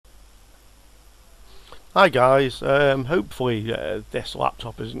Hi guys, hopefully this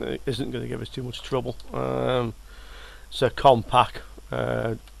laptop isn't going to give us too much trouble. It's a compact,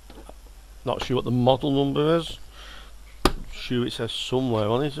 not sure what the model number is. Sure it says somewhere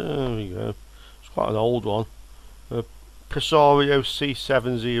on it. There we go. It's quite an old one. Presario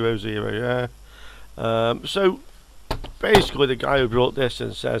C700. Yeah. So basically, the guy who brought this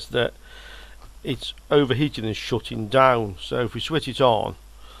in says that it's overheating and shutting down. So if we switch it on,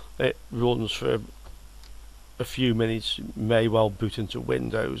 it runs for a few minutes, may well boot into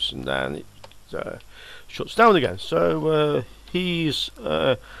Windows, and then it shuts down again. So he's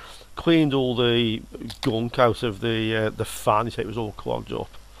cleaned all the gunk out of the fan. He said it was all clogged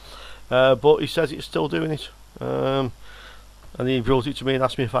up, but he says it's still doing it. And he brought it to me and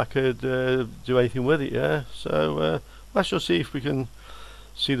asked me if I could do anything with it. Yeah, so let's just see if we can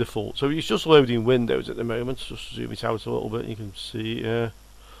see the fault. So he's just loading Windows at the moment. Just zoom it out a little bit. You can see.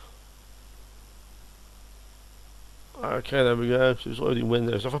 Okay, there we go. So it's loading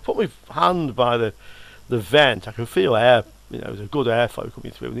Windows. If I put my hand by the vent, I can feel air. You know, there's a good airflow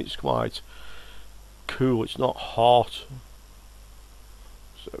coming through, and it's quite cool. It's not hot.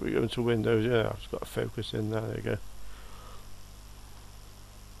 So we go into Windows. Yeah, I've just got to focus in there. There you go.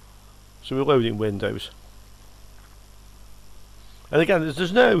 So we're loading Windows, and again,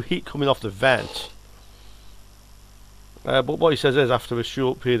 there's no heat coming off the vent. But what he says is, after a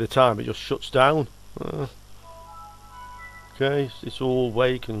short period of time, it just shuts down. Okay, it's all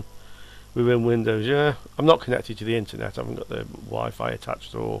awake and we're in Windows. Yeah, I'm not connected to the internet. I haven't got the Wi-Fi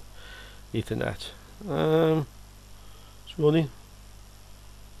attached or Ethernet. It's running.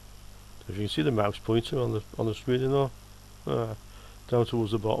 If you can see the mouse pointer on the screen and all, down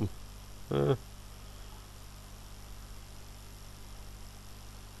towards the bottom.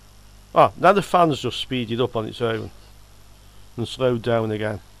 Now the fan's just speeded up on its own and slowed down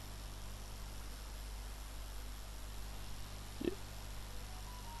again.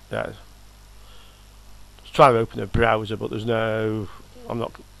 Yeah. Let's try to open a browser, but there's no. I'm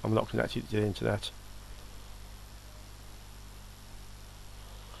not connected to the internet.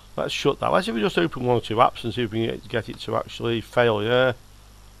 Let's shut that. Let's see if we just open one or two apps and see if we can get it to actually fail. Yeah.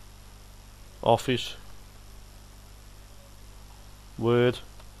 Office. Word.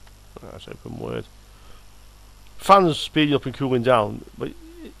 Let's open Word. Fans speeding up and cooling down, but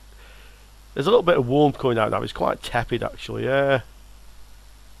there's a little bit of warmth coming out now. It's quite tepid actually. Yeah.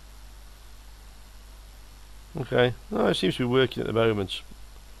 Okay, no, it seems to be working at the moment.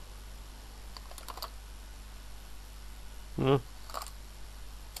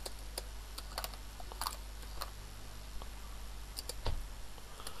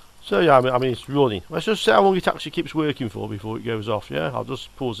 So yeah, I mean it's running. Let's just see how long it actually keeps working for before it goes off. Yeah, I'll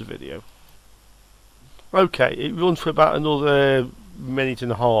just pause the video. Okay, it runs for about another minute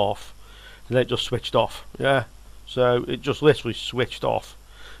and a half, and then it just switched off. Yeah, so it just literally switched off.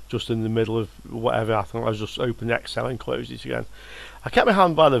 Just in the middle of whatever. I think I was just open Excel and closed it again. I kept my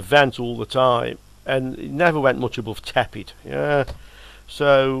hand by the vent all the time, and it never went much above tepid. Yeah.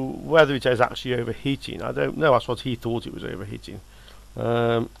 So whether it is actually overheating, I don't know. That's what he thought it was overheating.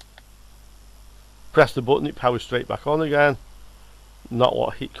 Press the button, it powers straight back on again. Not a lot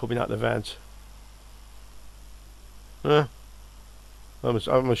of heat coming out the vent. I'm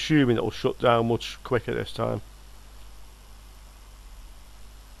assuming it'll shut down much quicker this time.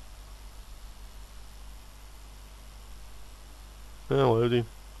 Loading.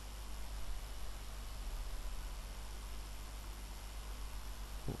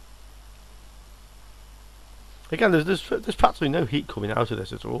 Again, there's practically no heat coming out of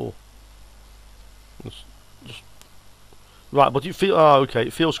this at all. Just right, but you feel okay.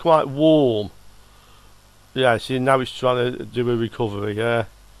 It feels quite warm. Yeah, see now it's trying to do a recovery. Yeah,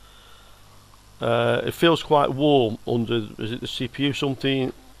 it feels quite warm under. Is it the CPU?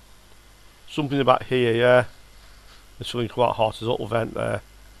 Something about here. Yeah. It's feeling quite hot. There's a little vent there.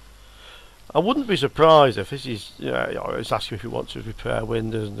 I wouldn't be surprised if this is, it's asking if you want to repair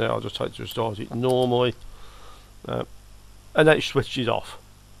Windows, and then I'll just try to restart it normally, and then it switches off.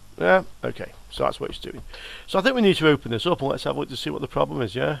 Yeah, okay, so that's what it's doing. So I think we need to open this up and let's have a look to see what the problem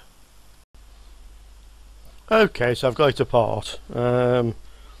is. Yeah. Okay, so I've got it apart.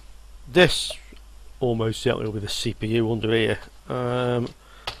 This almost certainly will be the CPU under here.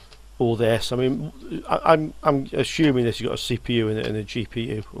 All this. I mean, I'm assuming this has got a CPU in it and a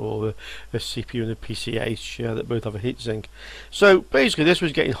GPU, or a CPU and a PCH that both have a heatsink. So basically, this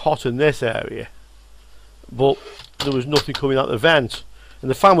was getting hot in this area, but there was nothing coming out the vent,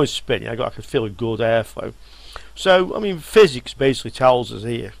 and the fan was spinning. I could feel a good airflow. So I mean, physics basically tells us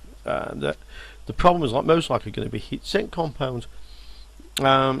here that the problem is most likely going to be heatsink compound.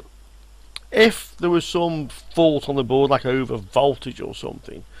 if there was some fault on the board, like over voltage or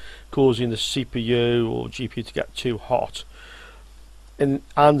something, causing the CPU or GPU to get too hot, and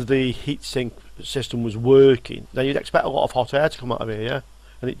the heatsink system was working, then you'd expect a lot of hot air to come out of here, yeah?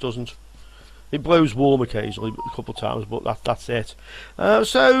 And it doesn't. It blows warm occasionally, a couple of times, but that's it.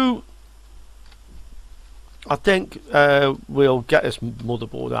 So I think we'll get this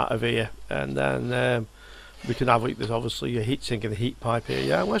motherboard out of here, and then we can have there's obviously a heatsink and a heat pipe here.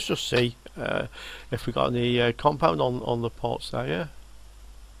 Yeah, let's just see if we got any compound on the ports there. Yeah.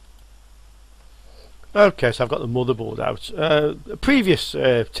 Okay, so I've got the motherboard out. A previous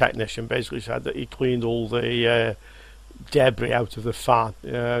technician basically said that he cleaned all the debris out of the fan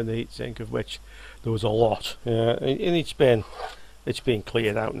and the heatsink, of which there was a lot. And it's been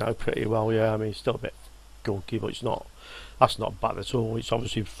cleared out now pretty well. Yeah, I mean it's still a bit gunky, but that's not bad at all. It's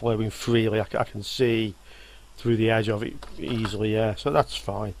obviously flowing freely. I can see through the edge of it easily. Yeah, so that's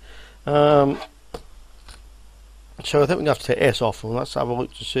fine. So I think we're gonna have to take this off, and let's have a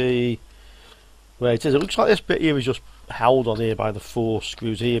look to see where it is. It looks like this bit here is just held on here by the 4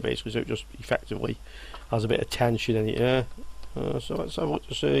 screws here, basically, so it just effectively has a bit of tension in it. Yeah. So let's have a look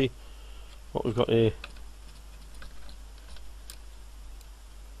to see what we've got here.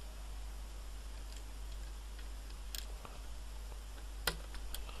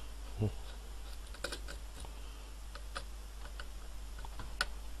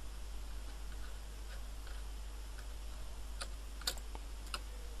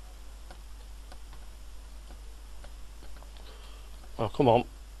 Oh, come on.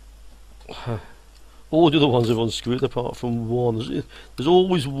 All the other ones have unscrewed apart from one. There's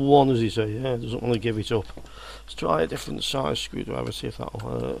always one, as you say, yeah, doesn't want to give it up. Let's try a different size screwdriver, see if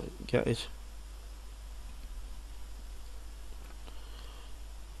that'll get it.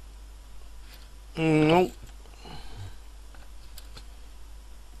 No.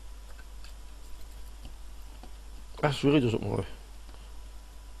 That really doesn't want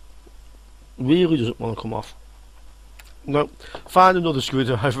to come off. No, find another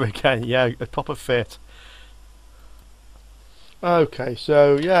screwdriver again. Yeah, a proper fit. Okay,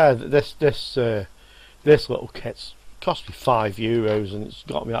 so yeah, this little kit's cost me €5, and it's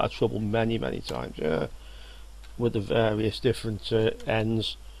got me out of trouble many times. Yeah, with the various different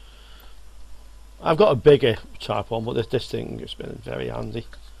ends. I've got a bigger type one, but this thing has been very handy.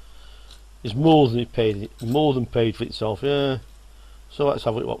 It's more than paid for itself. Yeah. So let's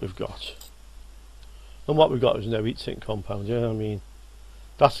have a look at what we've got. And what we've got is no heatsink compound. Yeah, I mean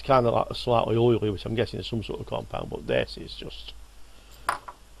that's kind of like slightly oily, which I'm guessing is some sort of compound. But this is just,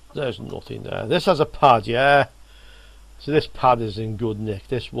 there's nothing there. This has a pad, yeah. So this pad is in good nick.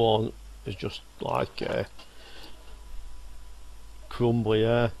 This one is just like crumbly,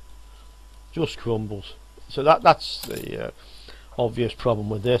 yeah. Just crumbles. So that's the obvious problem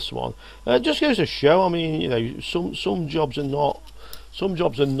with this one. Just goes to show. I mean, you know, some jobs are not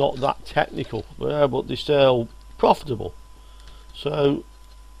that technical, but they're still profitable. So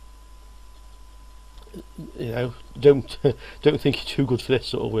you know, don't think you're too good for this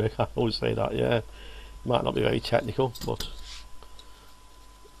sort of work. I always say that. Yeah, it might not be very technical, but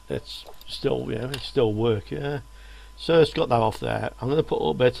it's still, yeah, it's still work. Yeah. So it's got that off there. I'm going to put a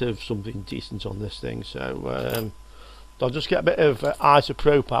little bit of something decent on this thing. So I'll just get a bit of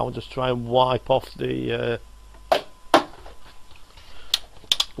isopropyl and just try and wipe off the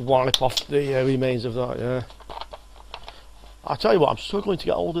remains of that. Yeah. I'll tell you what, I'm struggling to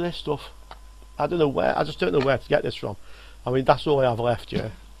get hold of this stuff. I just don't know where to get this from. I mean, that's all I have left. Yeah.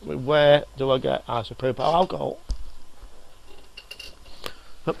 I mean, where do I get isopropyl alcohol?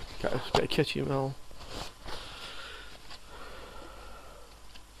 Oh, get a bit of kitchen roll.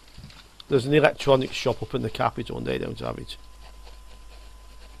 There's an electronics shop up in the Capitol and they don't have it.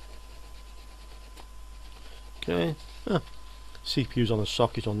 Okay. CPU's on a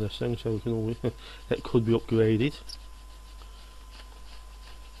socket on this thing, so we can always it could be upgraded.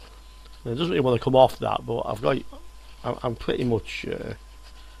 It doesn't really want to come off that, but I'm pretty much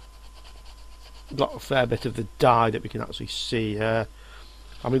got a fair bit of the dye that we can actually see. I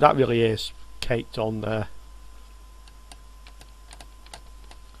mean, that really is caked on there.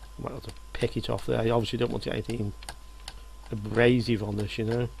 I might have to pick it off there. You obviously don't want anything abrasive on this, you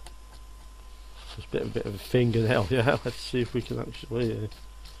know. Just a bit of a fingernail. Yeah, let's see if we can actually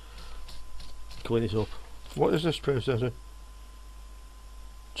clean it up. What is this processor?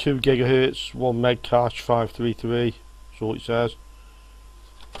 2 gigahertz, 1 meg cache, 533. That's all it says.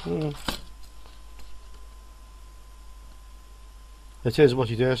 It is what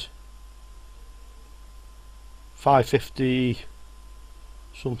it is. 550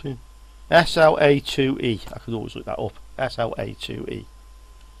 something. SLA2E. I could always look that up. SLA2E.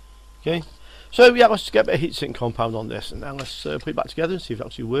 Okay. So yeah, let's get a bit of heatsink compound on this, and then let's put it back together and see if it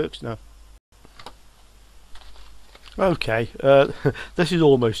actually works now. Okay, this is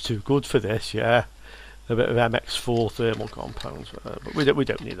almost too good for this, yeah. A bit of MX4 thermal compound, but we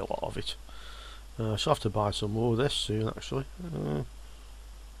don't need a lot of it. So I'll have to buy some more of this soon, actually.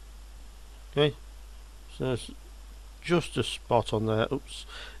 Okay, so it's just a spot on there. Oops,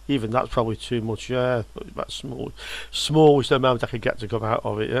 even that's probably too much, yeah. But about smallest amount I could get to come out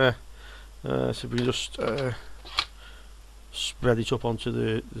of it, yeah. So if we just spread it up onto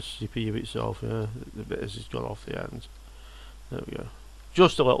the CPU itself, yeah, the bit as it's got off the end. There we go.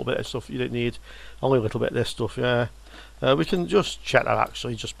 Just a little bit of stuff you don't need, only a little bit of this stuff, yeah. We can just check that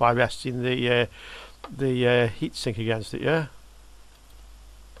actually just by resting the heatsink against it, yeah.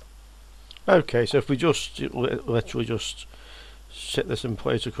 Okay, so if we just literally just sit this in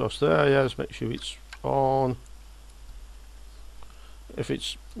place across there, yeah, just make sure it's on. If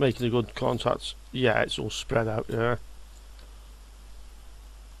it's making a good contact, yeah, it's all spread out, yeah.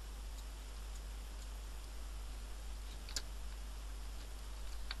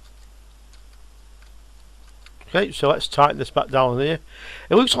 Okay, so let's tighten this back down here.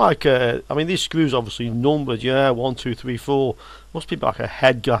 It looks like, I mean, these screws obviously numbered, yeah, 1, 2, 3, 4. Must be like a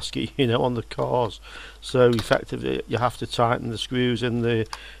head gasket, you know, on the cars. So effectively, you have to tighten the screws in the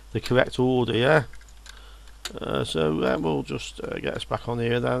correct order, yeah. So we'll just get us back on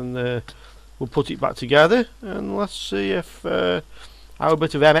here, then we'll put it back together, and let's see if our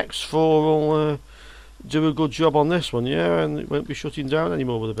bit of MX4 will do a good job on this one, yeah, and it won't be shutting down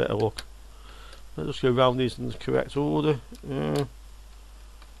anymore with a bit of luck. Let's just go around these in the correct order. Yeah.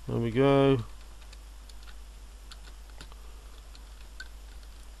 There we go.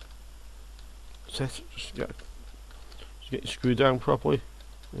 Set. Just get it screwed down properly.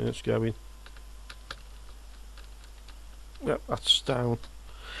 Yeah, it's going. Yep, that's down.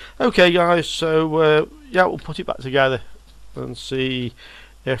 Okay, guys. So yeah, we'll put it back together and see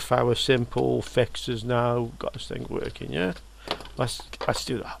if our simple fix has now got this thing working. Yeah. Let's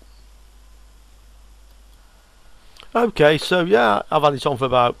do that. Okay, so yeah, I've had it on for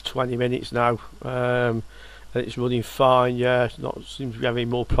about 20 minutes now, and it's running fine. Yeah, it's not seems to be having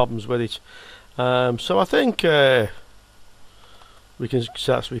more problems with it. So I think we can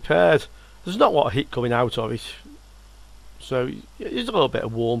say that's repaired. There's not a lot of heat coming out of it, so there's a little bit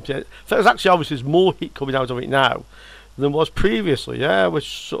of warmth. There's actually obviously there's more heat coming out of it now than was previously. Yeah, which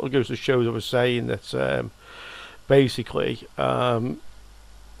sort of goes to show that I was saying that basically.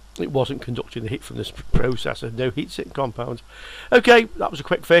 It wasn't conducting the heat from this processor, no heatsink compound. Okay, that was a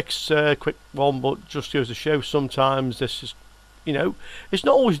quick fix, quick one, but just goes to show sometimes this is, you know, it's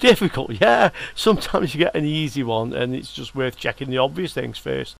not always difficult, yeah. Sometimes you get an easy one and it's just worth checking the obvious things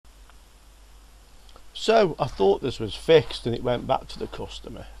first. So I thought this was fixed and it went back to the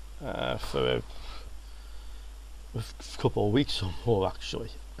customer for a couple of weeks or more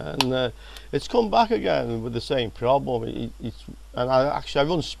actually. And it's come back again with the same problem. And I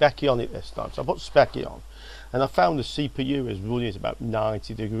run Specky on it this time, so I put Specky on, and I found the CPU is running at about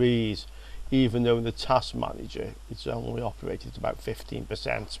 90 degrees, even though in the task manager it's only operated at about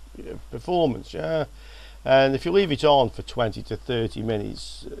 15% performance. Yeah, and if you leave it on for 20 to 30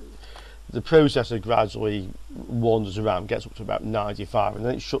 minutes, the processor gradually wanders around, gets up to about 95, and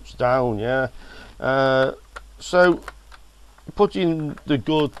then it shuts down. Yeah, so putting the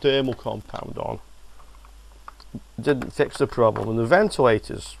good thermal compound on didn't fix the problem, and the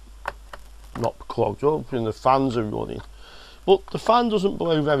ventilator's not clogged up and the fans are running, but the fan doesn't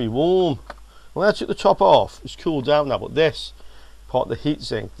blow very warm. When I took the top off, it's cooled down now, but this part of the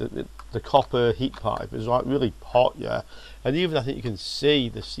heatsink, the copper heat pipe, is like really hot, yeah. And even I think you can see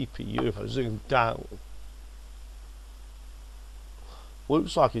the CPU if I zoom down.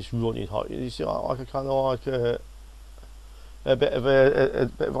 Looks like it's running hot. You see like a kind of like a bit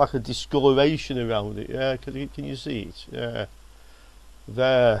of like a discoloration around it, yeah. Can you see it? Yeah,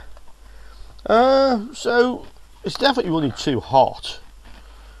 there. So it's definitely running too hot,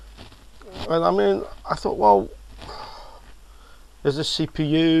 and I mean, I thought, well, is the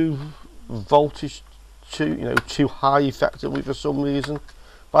CPU voltage too high effectively for some reason?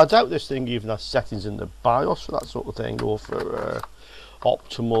 But I doubt this thing even has settings in the BIOS for that sort of thing, or for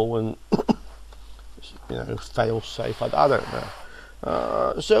optimal and fail safe. I don't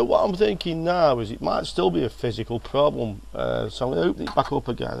know. So what I'm thinking now is it might still be a physical problem. So I'm going to open it back up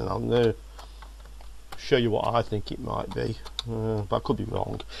again, and I'm going to show you what I think it might be, but I could be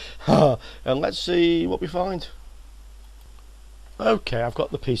wrong. And let's see what we find. Okay, I've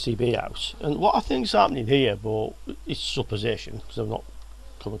got the PCB out, and what I think's happening here, but it's supposition because I've not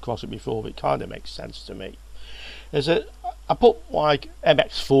come across it before, but it kind of makes sense to me, is that I put like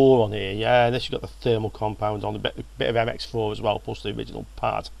MX4 on here, yeah, and this you've got the thermal compound on, a bit of MX4 as well, plus the original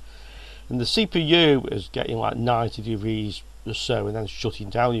pad. And the CPU is getting like 90 degrees or so and then shutting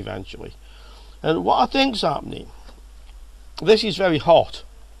down eventually. And what I think's happening, this is very hot.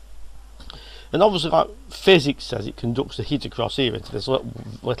 And obviously, like physics says, it conducts the heat across here into this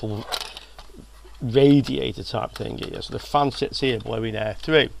little radiator type thing here. So the fan sits here blowing air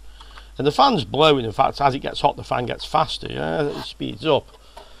through. And the fan's blowing, in fact, as it gets hot, the fan gets faster, yeah, it speeds up.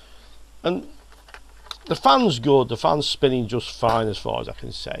 And the fan's good, the fan's spinning just fine as far as I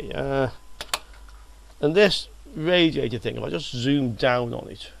can say. And this radiator thing, if I just zoom down on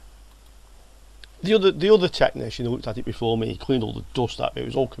it, the other technician who looked at it before me, he cleaned all the dust out of it, it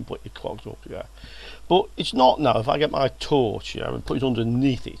was all completely clogged up, yeah. But it's not now. If I get my torch, yeah, and put it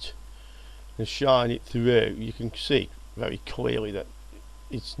underneath it and shine it through, you can see very clearly that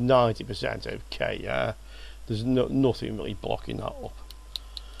it's 90% okay, yeah. There's nothing really blocking that up.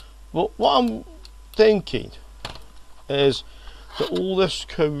 But what I'm thinking is that all this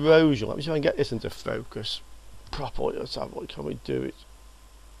corrosion, let me see if I can get this into focus properly. Let's have a look, can we do it?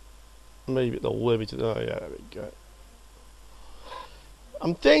 Maybe at the limited, oh yeah, there we go.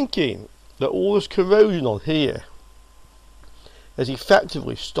 I'm thinking that all this corrosion on here is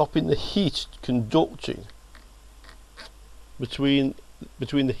effectively stopping the heat conducting between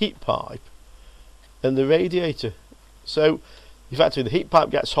the heat pipe and the radiator. So effectively the heat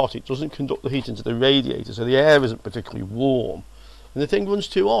pipe gets hot, it doesn't conduct the heat into the radiator, so the air isn't particularly warm and the thing runs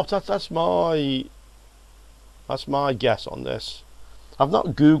too hot. That's my guess on this. I've not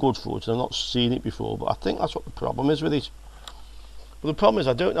googled for it and I've not seen it before, but I think that's what the problem is with it. But the problem is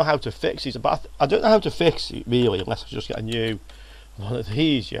I don't know how to fix it. But I don't know how to fix it really, unless I just get a new one of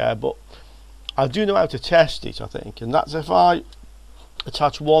these, yeah. But I do know how to test it, I think, and that's if I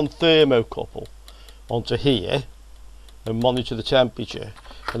attach one thermocouple onto here and monitor the temperature,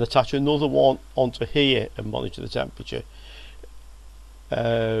 and attach another one onto here and monitor the temperature.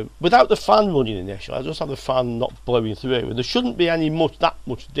 Without the fan running initially, I just have the fan not blowing through, and there shouldn't be that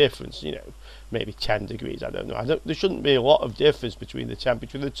much difference, you know, maybe 10 degrees, I don't know. There shouldn't be a lot of difference between the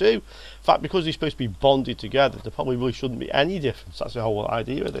temperature of the two. In fact, because they're supposed to be bonded together, there probably really shouldn't be any difference. That's the whole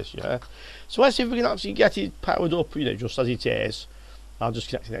idea of this, yeah. So let's see if we can actually get it powered up, you know, just as it is. I'll just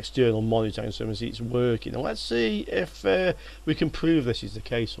connect an external monitor and so and see it's working, and let's see if we can prove this is the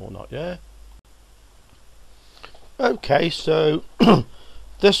case or not, yeah. Okay, so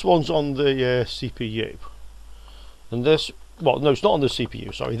this one's on the CPU, and this, well, no, it's not on the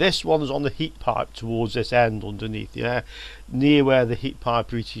CPU, sorry, this one's on the heat pipe towards this end underneath, yeah, near where the heat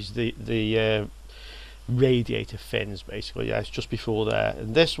pipe reaches the radiator fins, basically, yeah, it's just before there,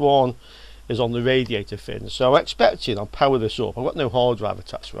 and this one is on the radiator fins. So I'm expecting I'll power this up. I've got no hard drive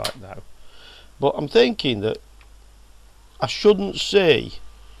attached right now, but I'm thinking that I shouldn't see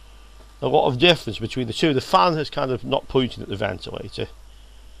a lot of difference between the two. The fan is kind of not pointing at the ventilator,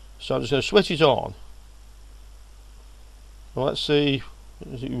 so I'm just going to switch it on. Well, let's see,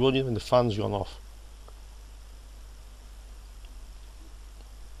 is it running when the fan's gone off?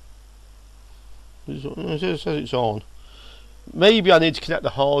 It says it's on. Maybe I need to connect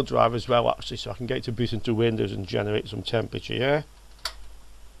the hard drive as well, actually, so I can get it to boot into Windows and generate some temperature, yeah?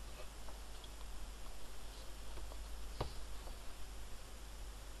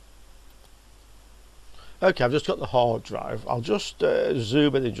 Okay, I've just got the hard drive. I'll just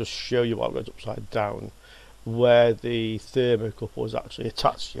zoom in and just show you what I went upside down, where the thermocouple is actually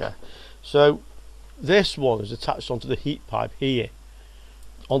attached, yeah? So this one is attached onto the heat pipe here,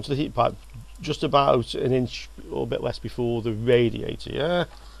 onto the heat pipe just about an inch or a bit less before the radiator, yeah.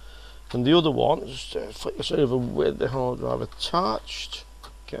 And the other one, just flick this over with the hard drive attached.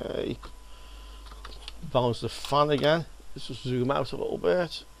 Okay, balance the fan again. Let's just zoom out a little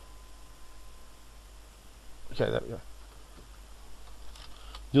bit. Okay, there we go.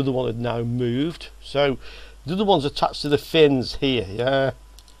 The other one had now moved, so the other one's attached to the fins here, yeah.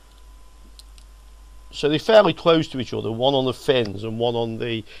 So they're fairly close to each other, one on the fins and one on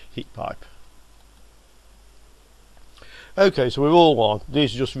the heat pipe. Okay, so we're all on.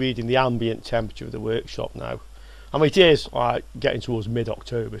 This is just reading the ambient temperature of the workshop now. I mean, it is like getting towards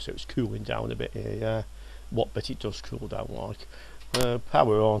mid-October, so it's cooling down a bit here, yeah. What bit it does cool down like.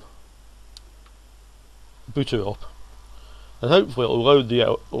 Power on. Boot her up. And hopefully it'll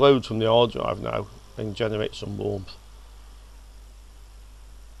load from the hard drive now and generate some warmth.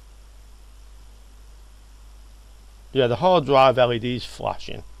 Yeah, the hard drive LED is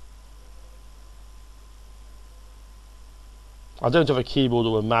flashing. I don't have a keyboard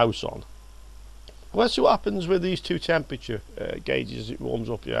or a mouse on. Let's see what happens with these two temperature gauges as it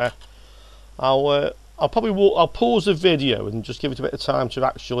warms up, yeah. I'll I'll pause the video and just give it a bit of time to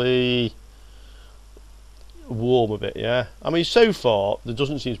actually warm a bit. Yeah, I mean, so far there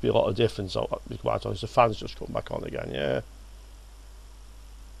doesn't seem to be a lot of difference. I'll be quite honest. The fan's just come back on again. Yeah,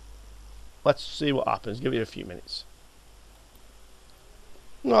 let's see what happens. Give it a few minutes.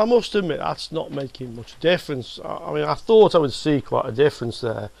 No, I must admit that's not making much difference. I mean, I thought I would see quite a difference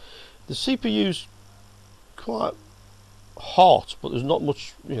there. The CPU's quite hot, but there's not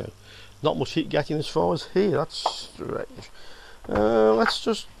much, you know, not much heat getting as far as here. That's strange. Let's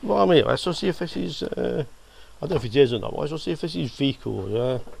just, well, I mean, let's just see if this is, I don't know if it is or not, but let's just see if this is V-core,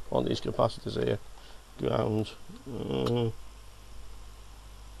 yeah, on these capacitors here. Ground.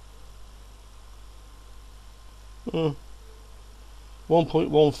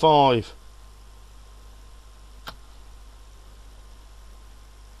 1.15.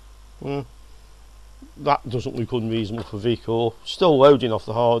 That doesn't look unreasonable for V-core. Still loading off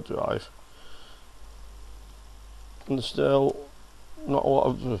the hard drive. And still not a lot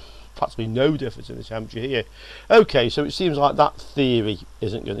of, practically no difference in the temperature here. Okay, so it seems like that theory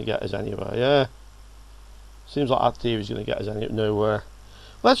isn't going to get us anywhere, yeah? Seems like that theory is going to get us nowhere.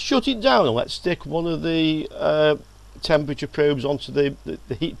 Let's shut it down and let's stick one of the temperature probes onto the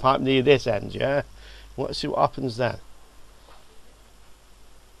heat pipe near this end, yeah? Let's see what happens then.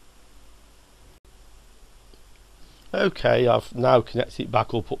 Okay, I've now connected it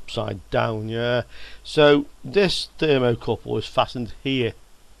back up upside down, yeah? So this thermocouple is fastened here,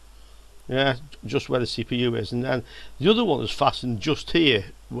 yeah, just where the CPU is, and then the other one is fastened just here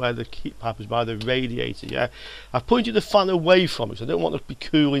where the heat pipe is by the radiator, yeah? I've pointed the fan away from it, so I don't want to be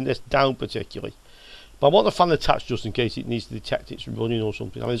cooling this down particularly. But I want the fan attached just in case it needs to detect it's running or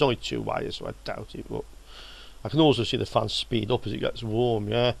something. I mean, there's only 2 wires, so I doubt it, but I can also see the fan speed up as it gets warm,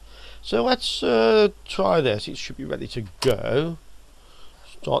 yeah? So let's try this. It should be ready to go.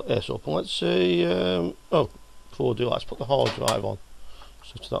 Start this up, and let's see, oh, before I do, let's put the hard drive on.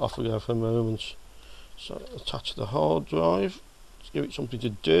 Switch that off again for a moment. So attach the hard drive. Let's give it something to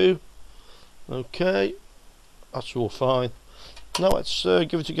do. Okay, that's all fine. Now let's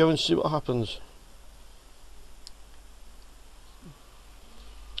give it a go and see what happens.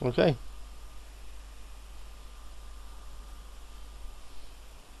 Okay.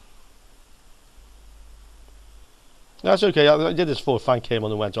 That's okay. I did this before the fan came on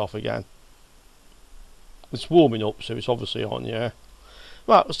and went off again. It's warming up, so it's obviously on, yeah.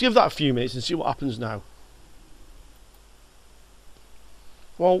 Right, let's give that a few minutes and see what happens now.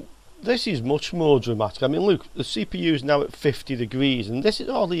 Well, this is much more dramatic. I mean, look, the CPU is now at 50 degrees, and this is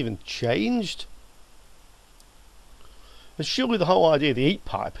hardly even changed. And surely the whole idea of the heat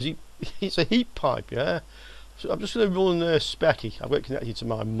pipe is it's a heat pipe, yeah? So I'm just going to run Specky. I've got it connected to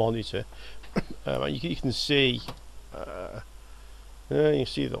my monitor. You can see... you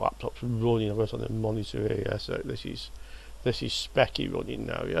see the laptop's running. I've got it on the monitor here, yeah? So this is Specky running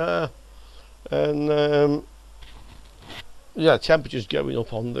now, yeah? And yeah, temperature's going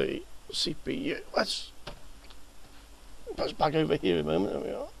up on the CPU. Let's back over here a moment. There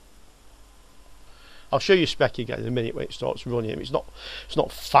we are. I'll show you Specky again in a minute when it starts running. It's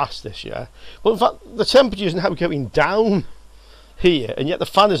not fast this year, but in fact the temperature is now going down here, and yet the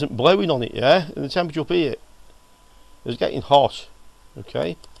fan isn't blowing on it, yeah? And the temperature up here is getting hot.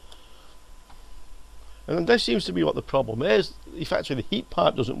 Okay. And this seems to be what the problem is. Effectively, the heat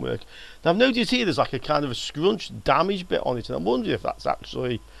pipe doesn't work. Now I've noticed here there's like a kind of a scrunch damage bit on it, and I'm wondering if that's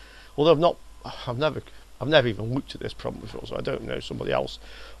actually, although I've never even looked at this problem before, so I don't know. Somebody else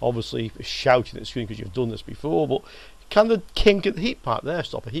obviously is shouting at the screen because you've done this before, but can the kink at the heat pipe there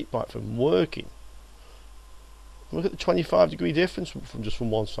stop a heat pipe from working? Look at the 25-degree difference from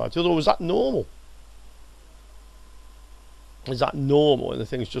one side to the other. Was that normal? Is that normal? And the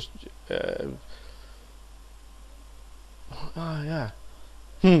thing's just yeah.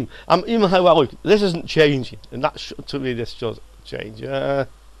 Even how well, look, this isn't changing, and that to me this should change. It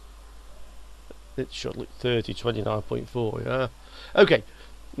should look 29.4. Yeah. Okay.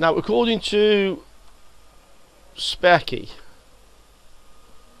 Now according to Specky,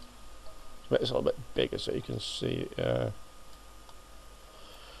 make this a little bit bigger so you can see it.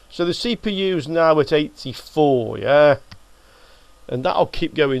 So the CPU is now at 84. Yeah. And that'll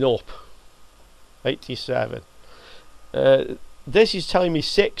keep going up. 87. This is telling me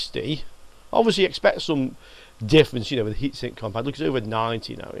 60. Obviously expect some difference, you know, with the heatsink compound. Look, it's over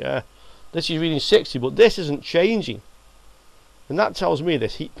 90 now, yeah. This is reading 60, but this isn't changing. And that tells me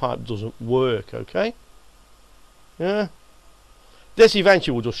this heat pipe doesn't work, okay? Yeah. This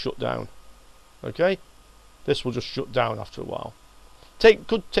eventually will just shut down. Okay? This will just shut down after a while.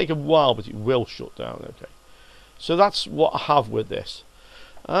 Could take a while, but it will shut down, okay? So that's what I have with this.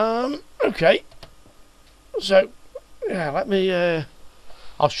 Okay. So yeah, let me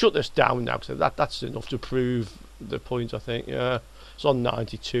I'll shut this down now, because that's enough to prove the point, I think. Yeah, it's on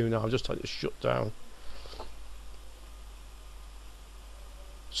 92 now. I'll just tell it to shut down.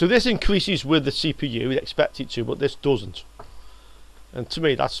 So this increases with the CPU, you'd expect it to, but this doesn't. And to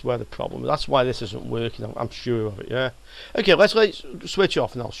me, that's where the problem is. That's why this isn't working. I'm sure of it. Yeah. Okay, let's switch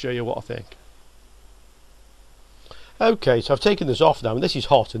off, and I'll show you what I think. Okay, so I've taken this off now, and this is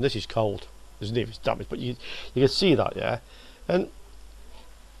hot and this is cold. There's neither damage, but you can see that, yeah. And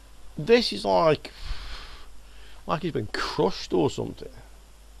this is like it's been crushed or something.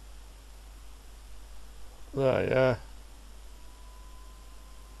 There, yeah.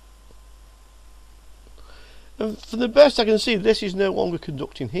 And for the best I can see, this is no longer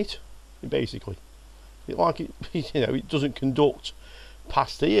conducting heat, basically. It doesn't conduct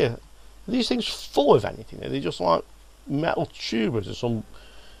past here. Are these things full of anything? Are they just like metal tubers or some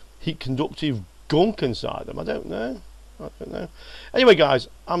heat conductive gunk inside them? I don't know. Anyway, guys,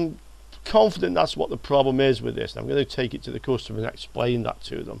 I'm confident that's what the problem is with this, and I'm going to take it to the customer and explain that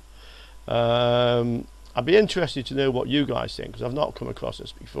to them. I'd be interested to know what you guys think, because I've not come across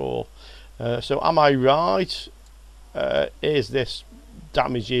this before. So am I right? Is this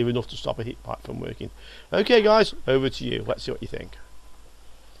damage here enough to stop a heat pipe from working? Okay, guys, over to you. Let's see what you think.